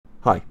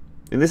Hi.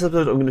 In this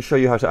episode I'm going to show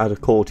you how to add a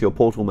core to your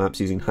Portal maps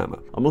using Hammer.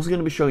 I'm also going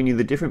to be showing you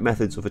the different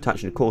methods of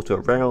attaching a core to a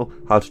rail,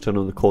 how to turn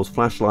on the core's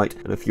flashlight,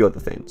 and a few other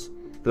things.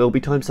 There will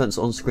be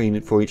timestamps on screen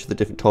for each of the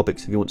different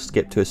topics if you want to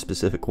skip to a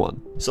specific one.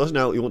 Starting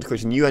out, you want to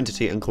create a new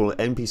entity and call it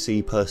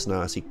NPC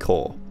Personality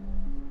Core.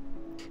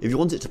 If you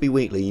want it to be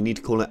Wheatley, you need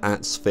to call it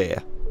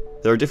 @sphere.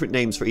 There are different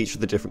names for each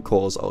of the different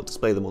cores. I'll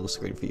display them on the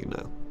screen for you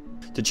now.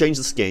 To change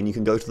the skin, you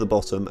can go to the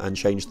bottom and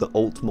change the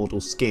alt model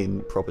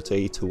skin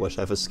property to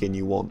whatever skin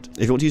you want.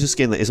 If you want to use a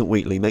skin that isn't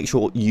Wheatley, make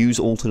sure use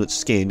alternate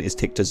skin is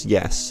ticked as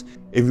yes.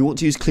 If you want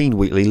to use clean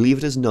Wheatley, leave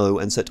it as no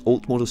and set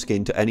alt model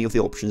skin to any of the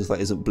options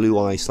that isn't blue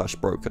eye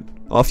 / broken.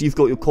 After you've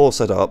got your core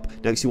set up,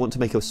 next you want to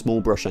make a small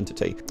brush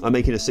entity. I'm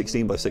making a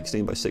 16 by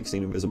 16 by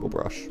 16 invisible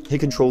brush.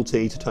 Hit Ctrl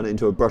T to turn it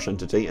into a brush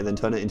entity and then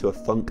turn it into a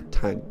funk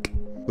tank.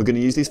 We're going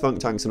to use these funk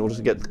tanks in order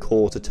to get the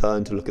core to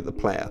turn to look at the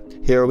player.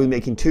 Here I'll be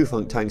making 2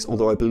 funk tanks,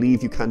 although I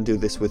believe you can do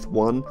this with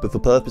 1, but for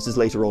purposes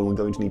later on we're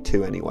going to need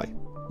 2 anyway.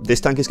 This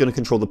tank is going to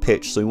control the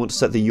pitch, so we want to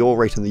set the yaw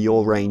rate and the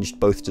yaw range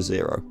both to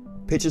 0.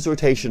 Pitch is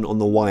rotation on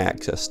the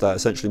y-axis, that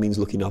essentially means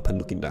looking up and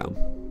looking down.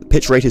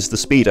 Pitch rate is the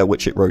speed at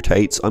which it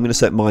rotates. I'm going to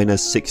set mine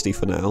as 60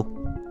 for now.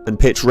 And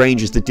pitch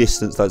range is the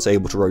distance that's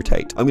able to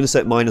rotate. I'm going to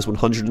set mine as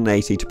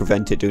 180 to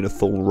prevent it doing a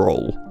full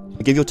roll.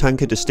 Give your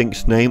tank a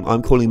distinct name.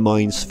 I'm calling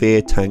mine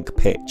Sphere Tank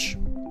Pitch.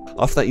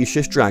 After that you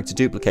shift drag to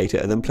duplicate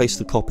it and then place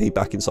the copy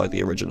back inside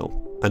the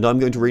original. And I'm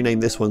going to rename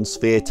this one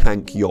Sphere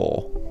Tank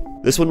Yaw.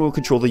 This one will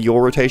control the yaw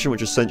rotation,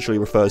 which essentially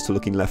refers to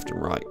looking left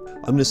and right.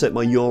 I'm going to set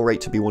my yaw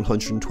rate to be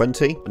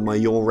 120 and my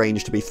yaw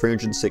range to be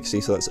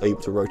 360, so that's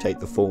able to rotate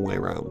the full way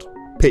around.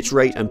 Pitch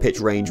rate and pitch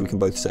range we can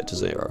both set to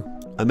 0.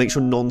 And make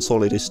sure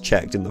non-solid is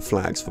checked in the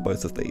flags for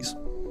both of these.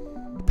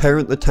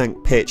 Parent the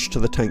tank pitch to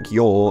the tank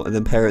yaw and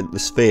then parent the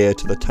sphere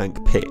to the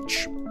tank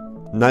pitch.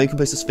 Now you can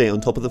place the sphere on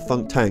top of the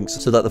funk tanks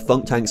so that the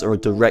funk tanks are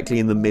directly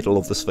in the middle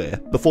of the sphere.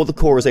 Before the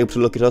core is able to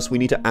look at us, we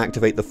need to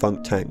activate the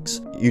funk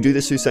tanks. You do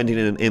this through sending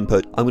in an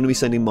input. I'm going to be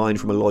sending mine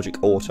from a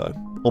logic auto.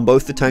 On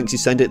both the tanks you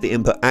send it the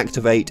input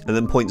activate and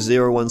then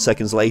 0.01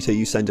 seconds later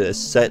you send it a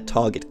set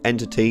target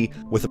entity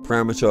with a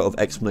parameter of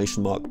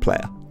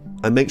 !player.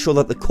 And make sure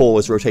that the core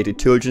is rotated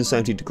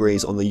 270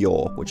 degrees on the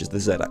yaw, which is the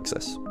Z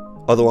axis.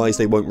 Otherwise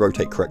they won't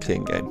rotate correctly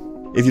in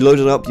game. If you load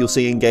it up, you'll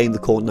see in game the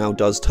core now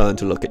does turn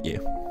to look at you.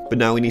 But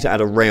now we need to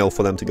add a rail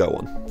for them to go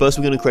on. First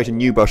we're going to create a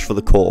new brush for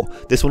the core.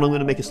 This one I'm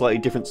going to make a slightly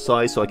different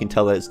size so I can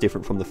tell that it's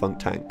different from the funk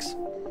tanks.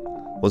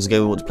 Once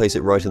again we want to place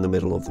it right in the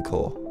middle of the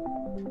core.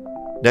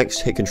 Next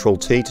hit Ctrl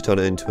T to turn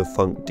it into a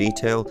funk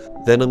detail.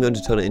 Then I'm going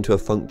to turn it into a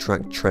funk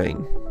track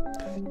train.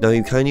 Now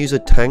you can use a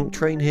tank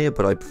train here,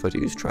 but I prefer to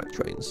use track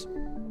trains.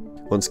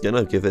 Once again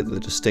I'll give it the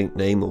distinct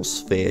name of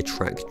Sphere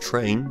Track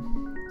Train.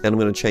 Then I'm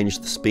going to change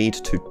the speed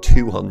to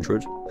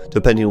 200.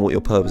 Depending on what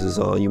your purposes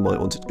are, you might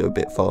want it to go a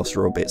bit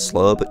faster or a bit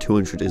slower, but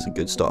 200 is a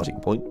good starting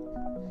point.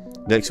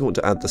 Next we want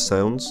to add the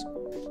sounds.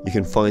 You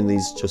can find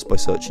these just by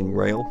searching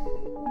rail.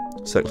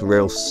 Select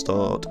rail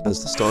start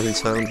as the starting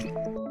sound.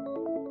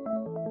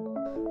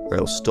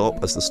 Rail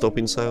stop as the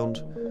stopping sound.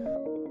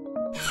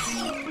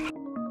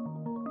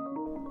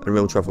 And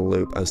rail travel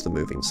loop as the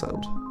moving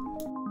sound.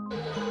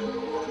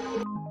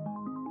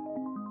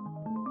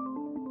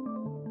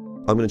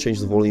 I'm going to change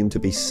the volume to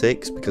be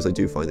 6 because I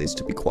do find these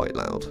to be quite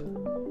loud.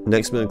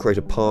 Next I'm going to create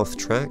a path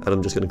track and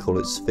I'm just going to call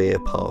it Sphere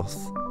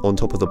Path. On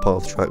top of the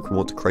path track we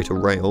want to create a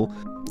rail.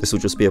 This will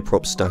just be a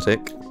prop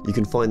static. You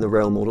can find the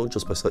rail model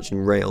just by searching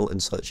rail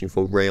and searching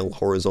for rail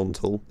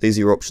horizontal. These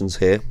are your options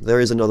here. There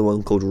is another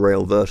one called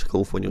rail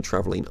vertical for when you're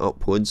travelling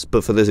upwards,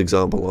 but for this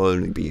example I'll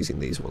only be using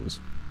these ones.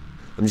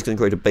 I'm just going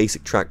to create a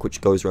basic track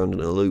which goes around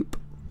in a loop.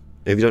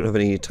 If you don't have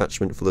any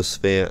attachment for the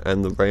sphere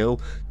and the rail,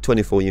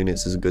 24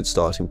 units is a good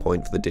starting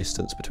point for the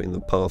distance between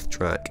the path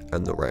track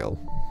and the rail.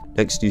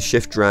 Next use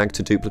shift drag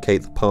to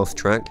duplicate the path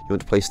track. You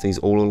want to place these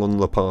all along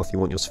the path you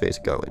want your sphere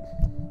to go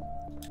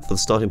in. For the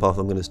starting path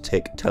I'm going to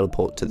tick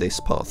teleport to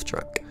this path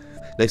track.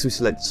 Next we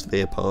select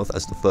sphere path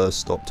as the first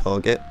stop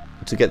target.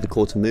 To get the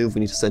core to move we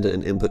need to send it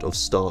an input of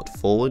start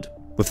forward.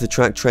 With the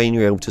track train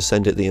you're able to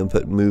send it the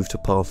input move to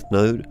path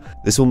node.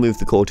 This will move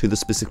the core to the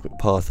specific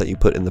path that you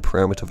put in the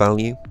parameter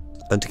value.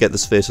 And to get the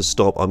sphere to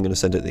stop, I'm going to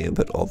send it the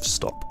input of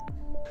stop.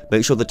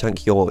 Make sure the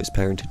tank yaw is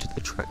parented to the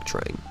track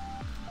train.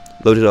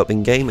 Load it up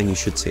in game and you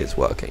should see it's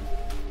working.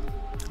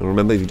 And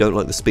remember, if you don't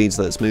like the speeds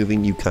that it's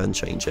moving, you can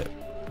change it.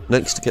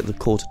 Next, to get the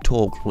core to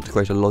talk, we want to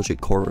create a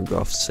logic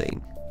choreographed scene.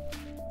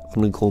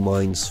 I'm going to call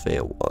mine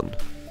Sphere 1.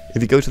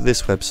 If you go to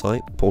this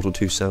website,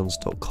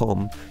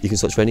 portal2sounds.com, you can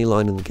search for any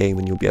line in the game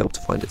and you'll be able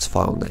to find its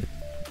file name.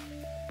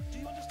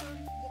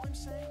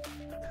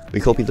 We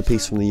copy the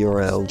piece from the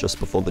URL just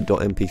before the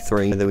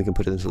 .mp3 and then we can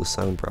put it into the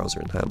sound browser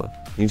in Hammer.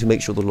 You need to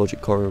make sure the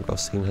logic choreograph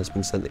scene has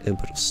been sent the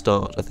input of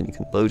start and then you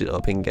can load it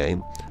up in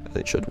game and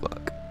it should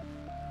work.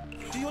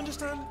 Do you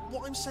understand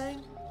what I'm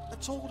saying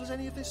at all? Does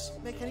any of this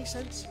make any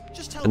sense?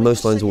 Just tell me. And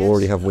most lines will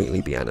already have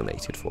Wheatley be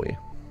animated for you.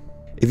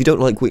 If you don't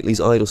like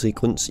Wheatley's idle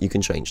sequence, you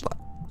can change that.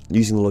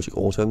 Using the logic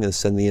auto, I'm going to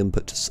send the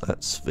input to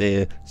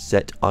 @sphere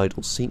set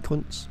idle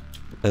sequence.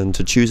 And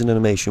to choose an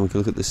animation, we can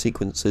look at the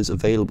sequences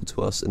available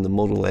to us in the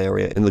model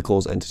area in the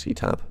cores entity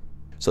tab.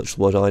 Search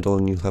the word idle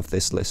and you'll have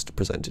this list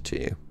presented to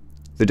you.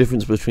 The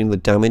difference between the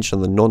damaged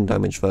and the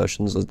non-damaged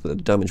versions is that the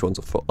damaged ones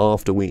are for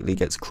after Wheatley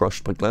gets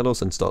crushed by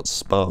GLaDOS and starts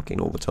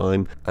sparking all the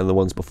time, and the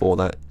ones before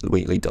that,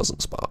 Wheatley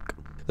doesn't spark.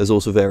 There's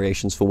also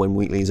variations for when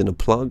Wheatley is in a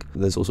plug.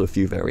 There's also a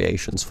few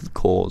variations for the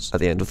cores at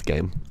the end of the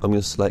game. I'm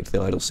going to select the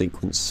idle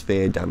sequence,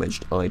 sphere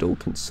damaged, idle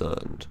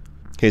concerned.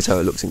 Here's how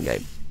it looks in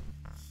game.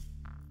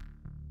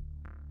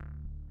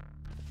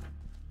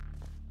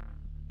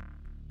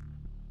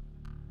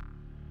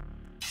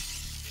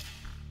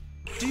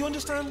 Do you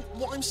understand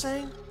what I'm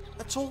saying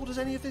at all? Does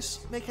any of this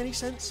make any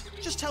sense?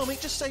 Just tell me,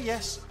 just say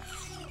yes.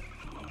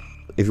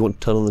 If you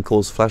want to turn on the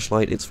core's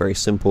flashlight, it's very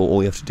simple.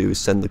 All you have to do is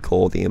send the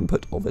core the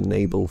input of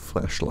enable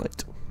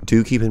flashlight.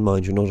 Do keep in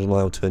mind you're not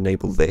allowed to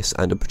enable this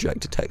and a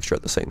projector texture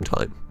at the same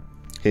time.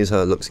 Here's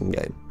how it looks in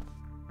game.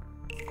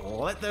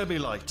 Let there be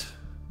light.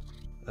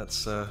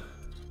 That's,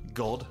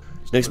 God.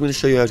 Next I'm going to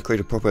show you how to create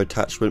a proper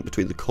attachment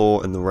between the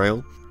core and the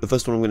rail. The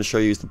first one I'm going to show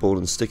you is the ball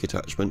and stick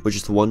attachment, which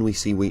is the one we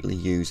see Wheatley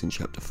use in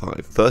Chapter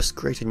 5. First,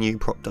 create a new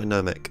prop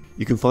dynamic.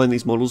 You can find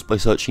these models by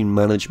searching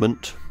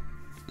Management,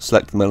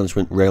 select the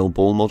Management Rail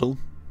Ball model,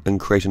 and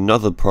create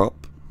another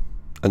prop,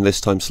 and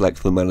this time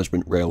select the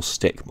Management Rail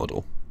Stick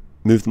model.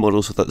 Move the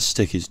model so that the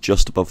stick is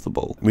just above the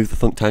ball. Move the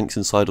Funk tanks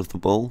inside of the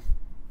ball.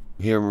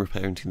 Here I'm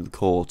reparenting the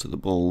core to the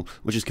ball,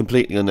 which is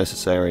completely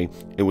unnecessary.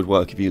 It would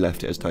work if you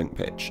left it as tank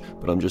pitch,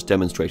 but I'm just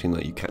demonstrating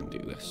that you can do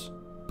this.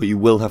 But you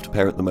will have to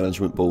parent the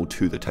management ball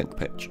to the tank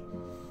pitch.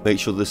 Make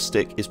sure the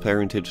stick is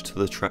parented to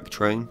the track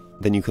train,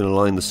 then you can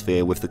align the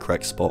sphere with the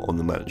correct spot on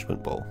the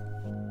management ball.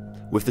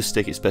 With the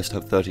stick it's best to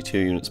have 32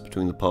 units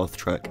between the path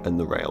track and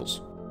the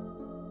rails.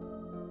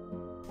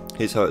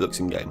 Here's how it looks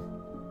in game.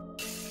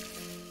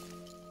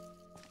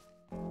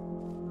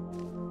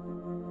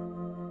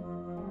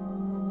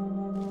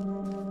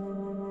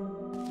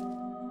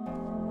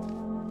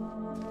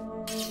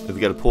 If we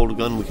get a portal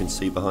gun, we can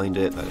see behind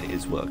it that it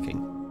is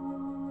working.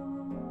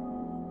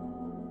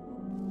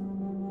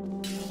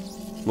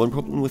 One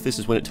problem with this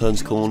is when it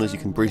turns corners you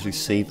can briefly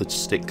see the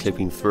stick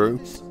clipping through.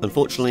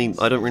 Unfortunately,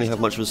 I don't really have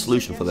much of a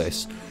solution for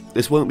this.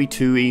 This won't be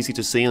too easy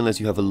to see unless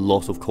you have a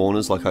lot of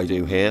corners like I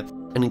do here.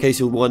 And in case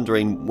you're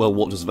wondering, well,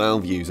 what does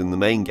Valve use in the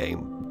main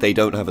game? They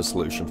don't have a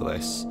solution for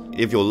this.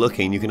 If you're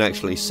looking, you can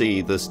actually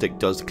see the stick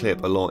does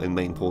clip a lot in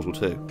main Portal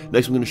 2.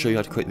 Next I'm going to show you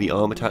how to create the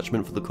arm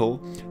attachment for the core.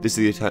 This is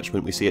the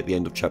attachment we see at the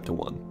end of Chapter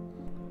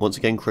 1. Once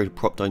again, create a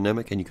prop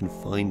dynamic and you can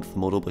find the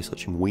model by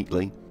searching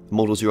Wheatley. The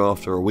models you're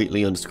after are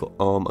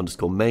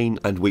Wheatley_arm_main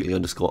and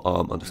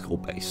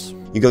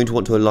Wheatley_arm_base. You're going to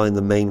want to align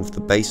the main with the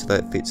base so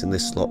that it fits in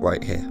this slot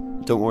right here.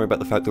 Don't worry about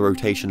the fact the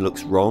rotation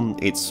looks wrong,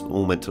 it's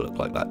all meant to look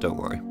like that, don't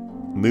worry.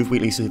 Move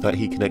Wheatley so that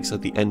he connects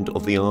at the end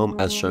of the arm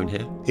as shown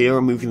here. Here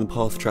I'm moving the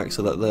path track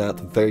so that they're at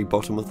the very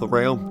bottom of the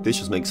rail. This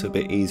just makes it a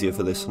bit easier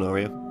for this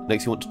scenario.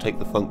 Next you want to take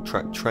the Funk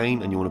track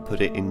train and you want to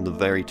put it in the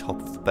very top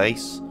of the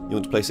base. You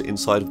want to place it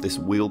inside of this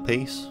wheel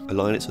piece.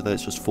 Align it so that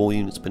it's just 4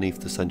 units beneath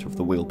the centre of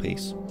the wheel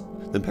piece.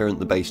 Then parent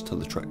the base to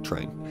the track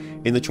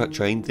train. In the track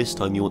train, this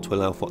time you want to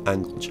allow for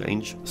angle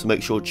change, so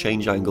make sure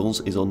change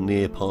angles is on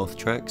near path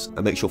tracks,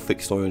 and make sure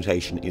fixed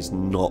orientation is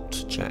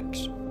not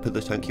checked. Put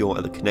the tank yaw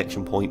at the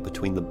connection point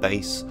between the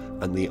base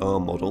and the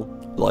arm model,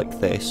 like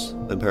this,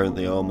 then parent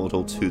the arm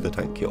model to the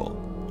tank yaw.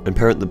 And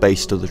parent the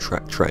base to the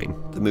track train.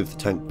 Then move the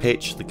tank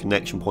pitch, the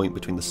connection point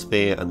between the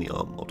sphere and the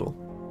arm model,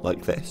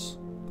 like this.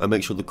 And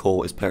make sure the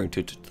core is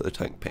parented to the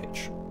tank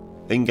pitch.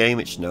 In game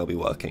it should now be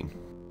working.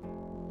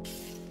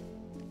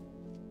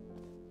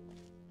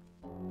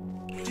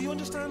 Do you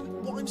understand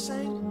what I'm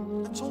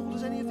saying at all?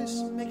 Does any of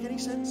this make any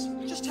sense?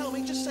 Just tell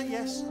me, just say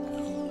yes.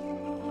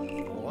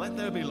 Let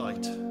there be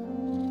light.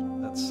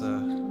 That's,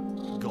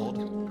 God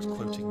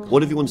quoting God.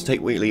 What if you want to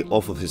take Wheatley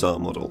off of his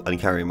arm model and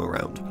carry him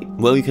around?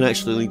 Well, you can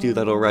actually do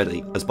that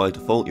already, as by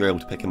default you're able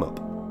to pick him up.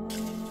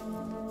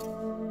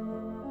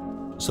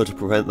 So to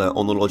prevent that,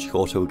 on the logic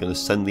auto we're going to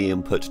send the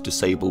input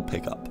disable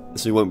pickup,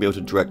 so you won't be able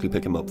to directly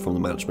pick him up from the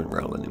management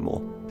rail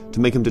anymore. To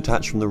make him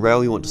detach from the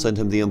rail you want to send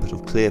him the input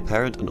of clear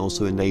parent and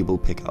also enable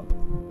pickup.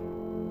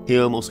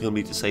 Here I'm also going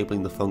to be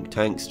disabling the Funk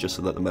tanks just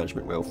so that the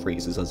management rail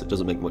freezes, as it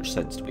doesn't make much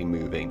sense to be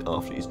moving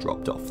after he's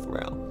dropped off the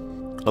rail.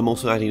 I'm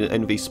also adding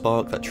an NV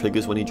spark that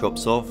triggers when he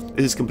drops off.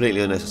 This is completely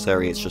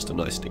unnecessary, it's just a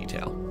nice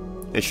detail.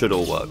 It should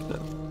all work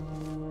now.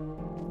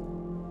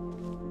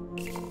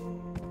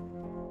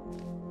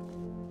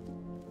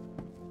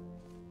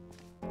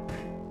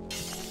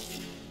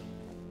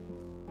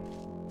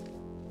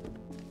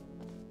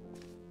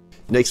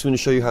 Next I'm going to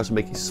show you how to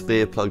make a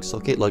sphere plug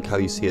socket like how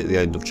you see at the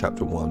end of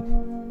Chapter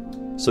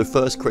 1. So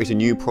first create a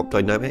new prop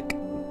dynamic,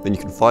 then you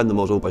can find the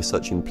model by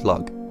searching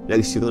plug.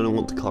 Next you're going to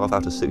want to carve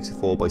out a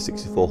 64 by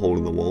 64 hole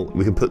in the wall.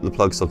 We can put the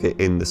plug socket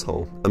in this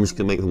hole. I'm just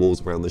going to make the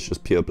walls around this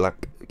just pure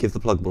black. Give the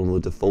plug model the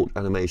default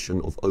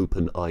animation of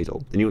open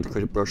idle. Then you want to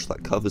create a brush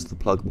that covers the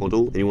plug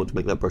model, and you want to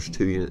make that brush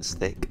 2 units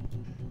thick.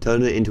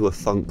 Turn it into a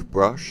Funk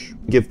brush.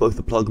 Give both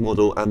the plug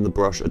model and the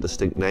brush a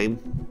distinct name,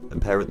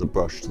 and parent the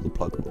brush to the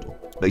plug model.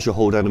 Make sure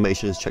hold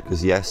animation is checked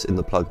as yes in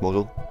the plug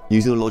model.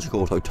 Using the logic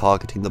auto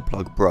targeting the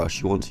plug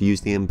brush, you want to use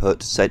the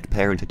input set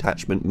parent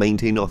attachment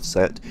maintain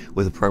offset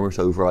with a parameter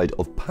override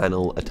of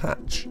panel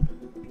attach.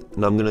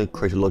 Now I'm going to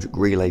create a logic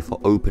relay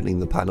for opening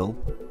the panel.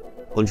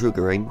 On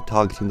triggering,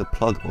 targeting the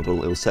plug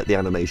model, it will set the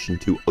animation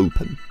to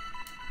open.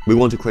 We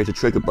want to create a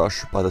trigger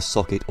brush by the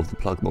socket of the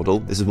plug model.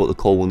 This is what the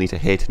core will need to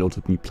hit in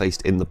order to be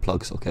placed in the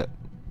plug socket.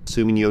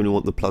 Assuming you only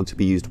want the plug to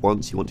be used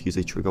once, you want to use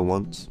a trigger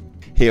once.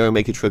 Here I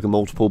make a trigger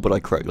multiple, but I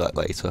correct that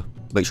later.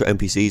 Make sure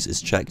NPCs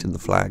is checked in the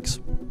flags.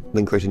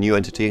 Then create a new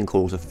entity and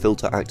call it a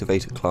filter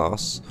activator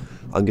class.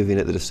 I'm giving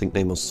it the distinct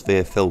name of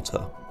sphere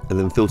filter. And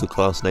then filter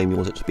class name, you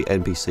want it to be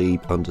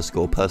NPC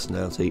underscore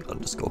personality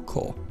underscore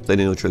core. Then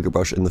in your trigger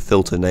brush, in the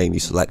filter name, you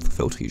select the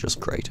filter you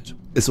just created.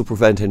 This will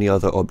prevent any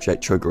other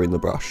object triggering the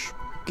brush.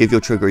 Give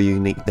your trigger a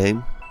unique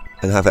name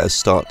and have it as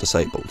start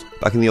disabled.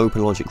 Back in the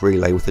open logic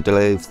relay, with a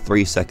delay of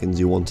 3 seconds,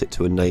 you want it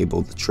to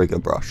enable the trigger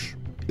brush.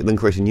 You then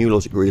create a new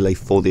logic relay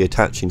for the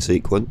attaching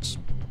sequence.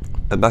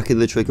 And back in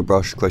the trigger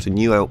brush, create a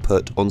new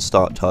output on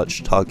start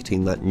touch,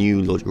 targeting that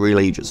new logic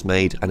relay you just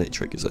made, and it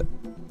triggers it.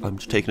 I'm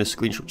just taking a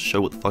screenshot to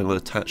show what the final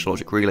attached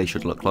logic relay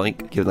should look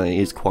like, given that it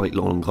is quite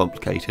long and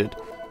complicated.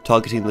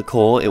 Targeting the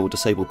core, it will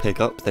disable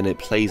pickup, then it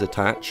plays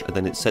attach, and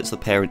then it sets the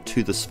parent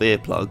to the sphere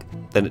plug,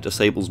 then it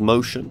disables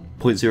motion.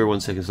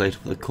 0.01 seconds later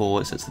for the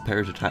core, it sets the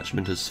parent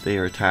attachment as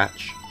sphere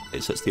attach.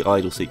 It sets the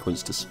idle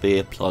sequence to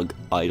sphere plug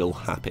idle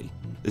happy.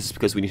 This is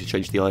because we need to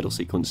change the idle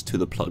sequence to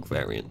the plug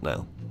variant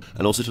now.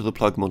 And also to the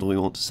plug model, we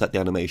want to set the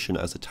animation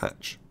as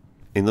attach.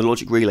 In the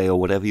logic relay, or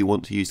whatever you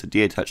want to use to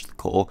deattach the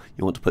core,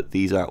 you want to put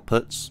these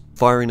outputs.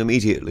 Firing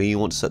immediately, you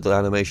want to set the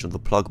animation of the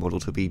plug model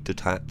to be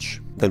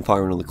detach. Then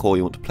firing on the core,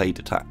 you want to play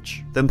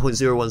detach. Then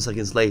 0.01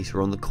 seconds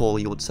later on the core,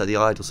 you want to set the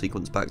idle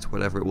sequence back to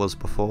whenever it was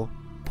before.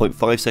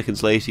 0.5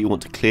 seconds later, you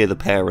want to clear the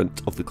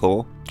parent of the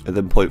core. And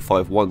then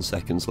 0.51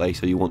 seconds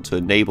later, you want to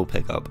enable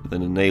pickup, and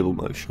then enable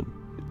motion.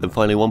 Then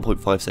finally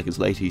 1.5 seconds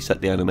later, you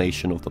set the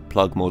animation of the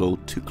plug model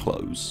to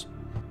close.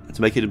 And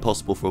to make it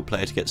impossible for a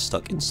player to get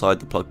stuck inside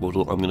the plug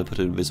model, I'm going to put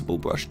an invisible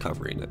brush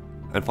covering it.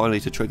 And finally,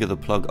 to trigger the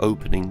plug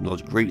opening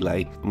logic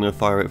relay, I'm going to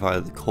fire it via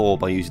the core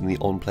by using the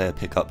on-player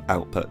pickup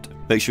output.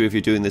 Make sure if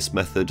you're doing this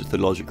method, the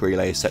logic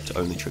relay is set to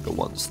only trigger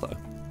once though.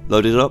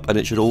 Load it up and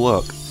it should all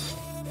work.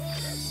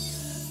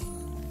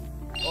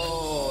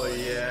 Oh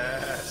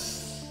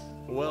yes!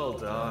 Well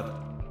done.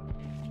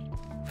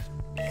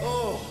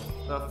 Oh,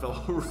 that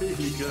felt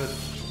really good.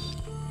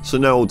 So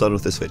now all done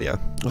with this video.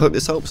 I hope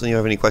this helps, and if you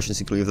have any questions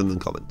you can leave them in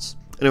the comments.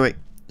 Anyway,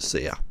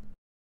 see ya.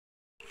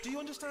 Do you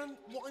understand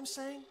what I'm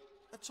saying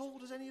at all?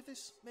 Does any of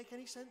this make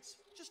any sense?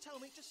 Just tell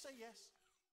me, just say yes.